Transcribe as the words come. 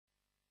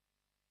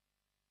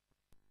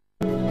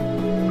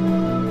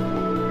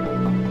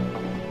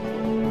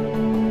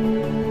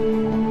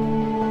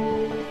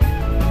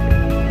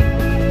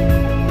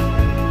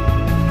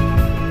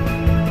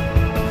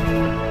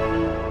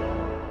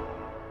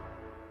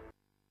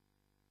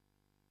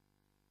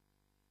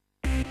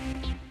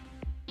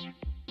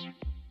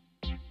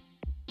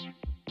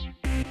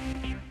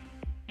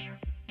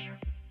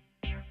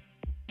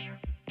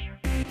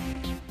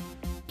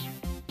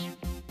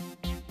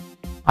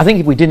I think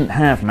if we didn't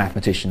have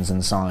mathematicians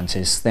and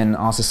scientists, then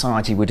our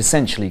society would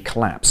essentially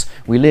collapse.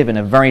 We live in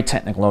a very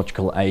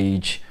technological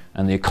age,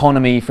 and the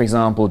economy, for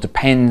example,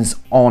 depends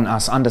on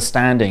us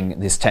understanding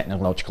this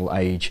technological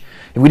age.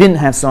 If we didn't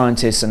have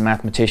scientists and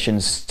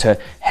mathematicians to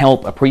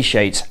help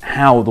appreciate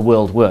how the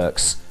world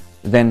works,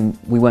 then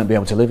we won't be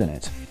able to live in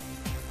it.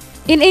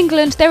 In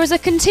England, there is a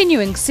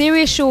continuing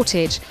serious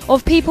shortage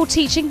of people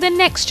teaching the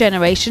next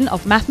generation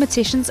of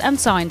mathematicians and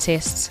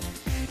scientists.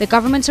 The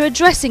government are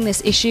addressing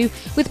this issue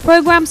with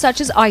programmes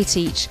such as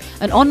iTeach,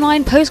 an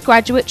online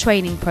postgraduate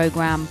training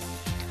programme.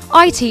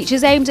 iTeach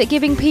is aimed at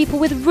giving people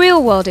with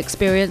real-world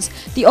experience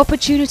the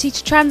opportunity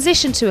to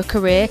transition to a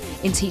career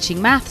in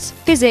teaching maths,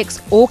 physics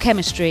or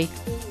chemistry.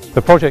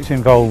 The project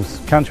involves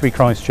Canterbury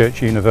Christ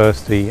Church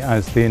University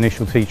as the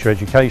initial teacher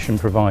education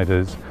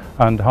providers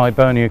and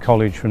Hibernia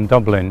College from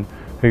Dublin,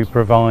 who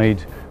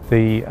provide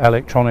the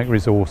electronic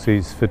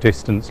resources for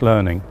distance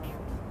learning.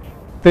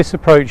 This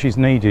approach is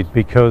needed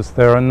because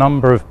there are a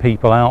number of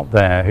people out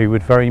there who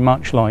would very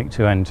much like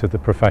to enter the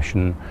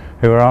profession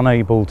who are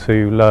unable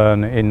to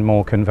learn in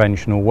more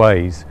conventional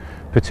ways,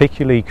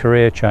 particularly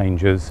career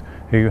changers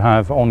who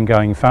have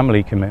ongoing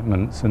family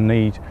commitments and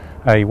need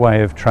a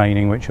way of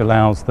training which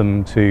allows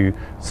them to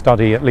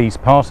study at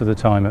least part of the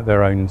time at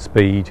their own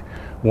speed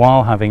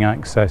while having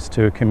access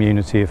to a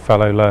community of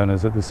fellow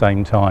learners at the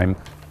same time.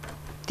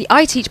 The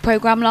iTeach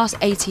programme lasts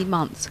 18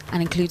 months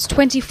and includes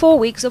 24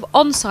 weeks of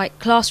on-site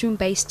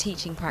classroom-based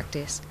teaching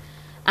practice.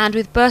 And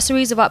with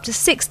bursaries of up to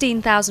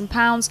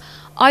 £16,000,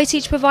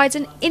 iTeach provides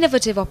an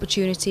innovative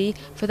opportunity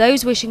for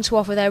those wishing to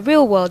offer their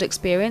real-world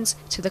experience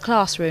to the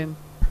classroom.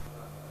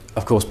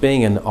 Of course,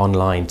 being an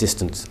online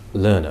distance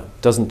learner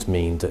doesn't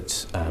mean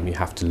that you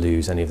have to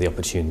lose any of the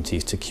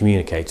opportunities to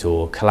communicate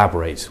or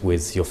collaborate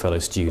with your fellow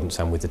students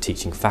and with the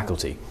teaching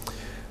faculty.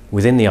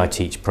 Within the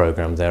iTeach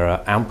programme, there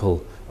are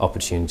ample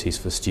opportunities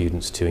for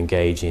students to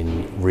engage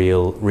in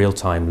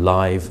real-time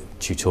live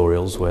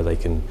tutorials where they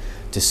can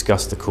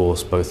discuss the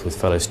course both with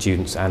fellow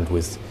students and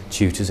with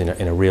tutors in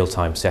a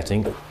real-time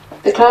setting.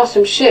 The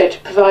classroom should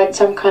provide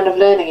some kind of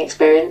learning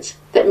experience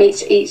that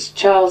meets each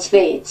child's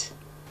needs.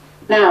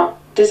 Now,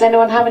 does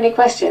anyone have any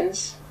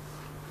questions?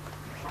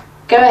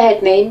 Go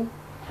ahead, Neem.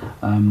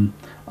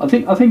 I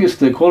think it's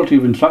the quality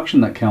of instruction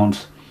that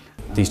counts.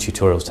 These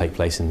tutorials take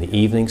place in the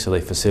evening, so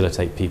they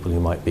facilitate people who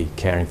might be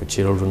caring for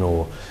children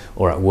or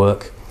at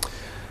work.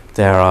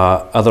 There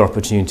are other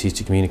opportunities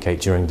to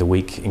communicate during the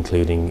week,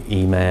 including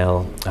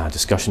email,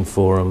 discussion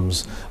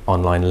forums,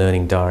 online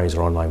learning diaries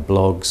or online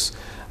blogs,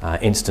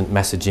 instant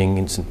messaging,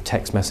 instant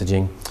text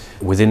messaging.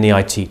 Within the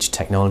iTeach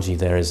technology,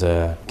 there is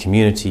a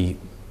community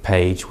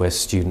page where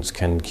students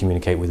can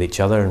communicate with each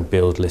other and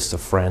build lists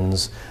of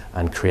friends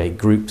and create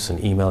groups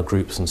and email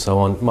groups and so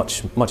on,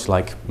 much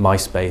like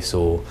MySpace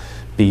or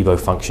Bebo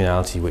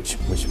functionality,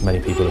 which many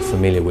people are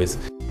familiar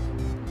with.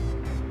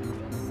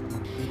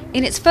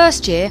 In its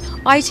first year,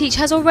 iTeach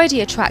has already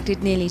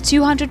attracted nearly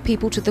 200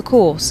 people to the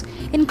course,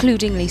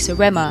 including Lisa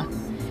Remmer.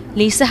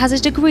 Lisa has a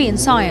degree in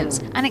science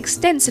and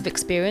extensive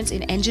experience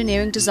in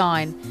engineering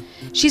design.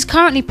 She's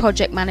currently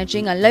project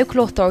managing a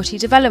local authority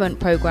development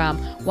programme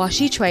while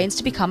she trains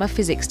to become a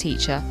physics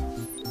teacher.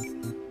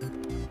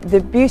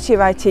 The beauty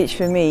of iTeach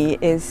for me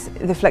is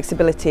the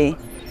flexibility.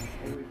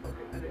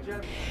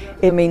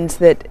 It means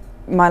that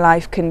my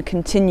life can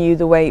continue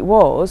the way it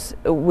was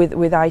with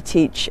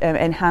iTeach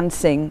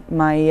enhancing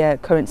my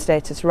current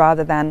status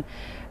rather than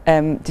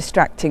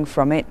distracting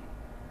from it.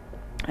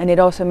 And it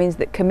also means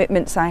that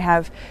commitments I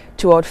have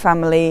toward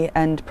family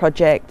and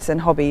projects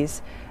and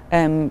hobbies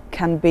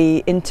can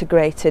be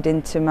integrated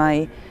into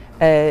my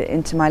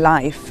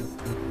life.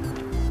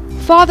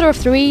 Father of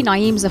three,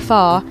 Naeem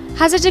Zafar,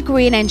 has a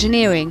degree in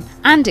engineering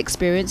and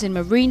experience in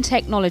marine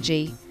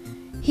technology.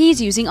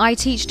 He's using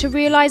iTeach to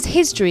realise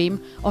his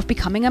dream of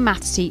becoming a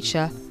maths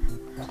teacher.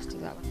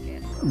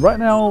 Right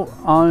now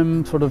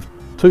I'm sort of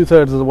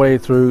 2/3 of the way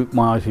through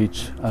my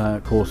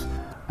iTeach course,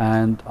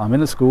 and I'm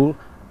in a school,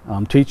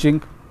 I'm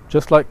teaching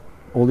just like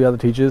all the other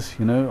teachers,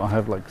 you know, I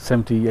have like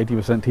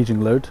 70–80%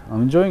 teaching load.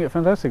 I'm enjoying it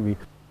fantastically.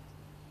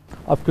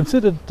 I've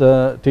considered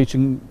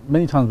teaching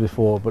many times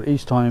before, but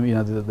each time, you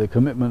know, the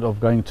commitment of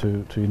going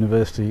to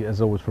university has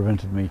always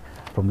prevented me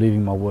from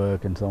leaving my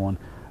work and so on.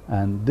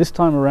 And this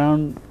time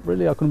around,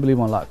 really, I couldn't believe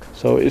my luck.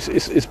 So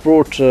it's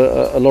brought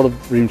a lot of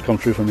dreams come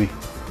true for me.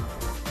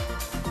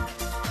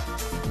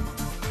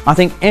 I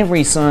think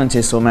every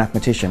scientist or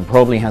mathematician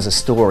probably has a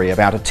story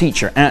about a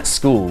teacher at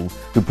school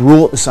who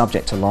brought the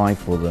subject to life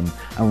for them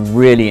and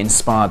really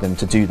inspired them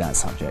to do that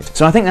subject.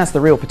 So I think that's the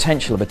real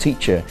potential of a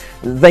teacher.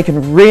 They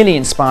can really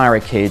inspire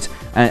a kid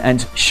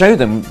and show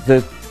them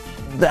that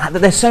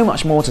there's so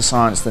much more to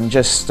science than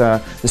just the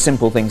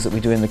simple things that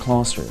we do in the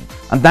classroom.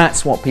 And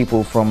that's what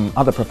people from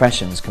other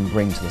professions can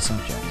bring to the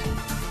subject.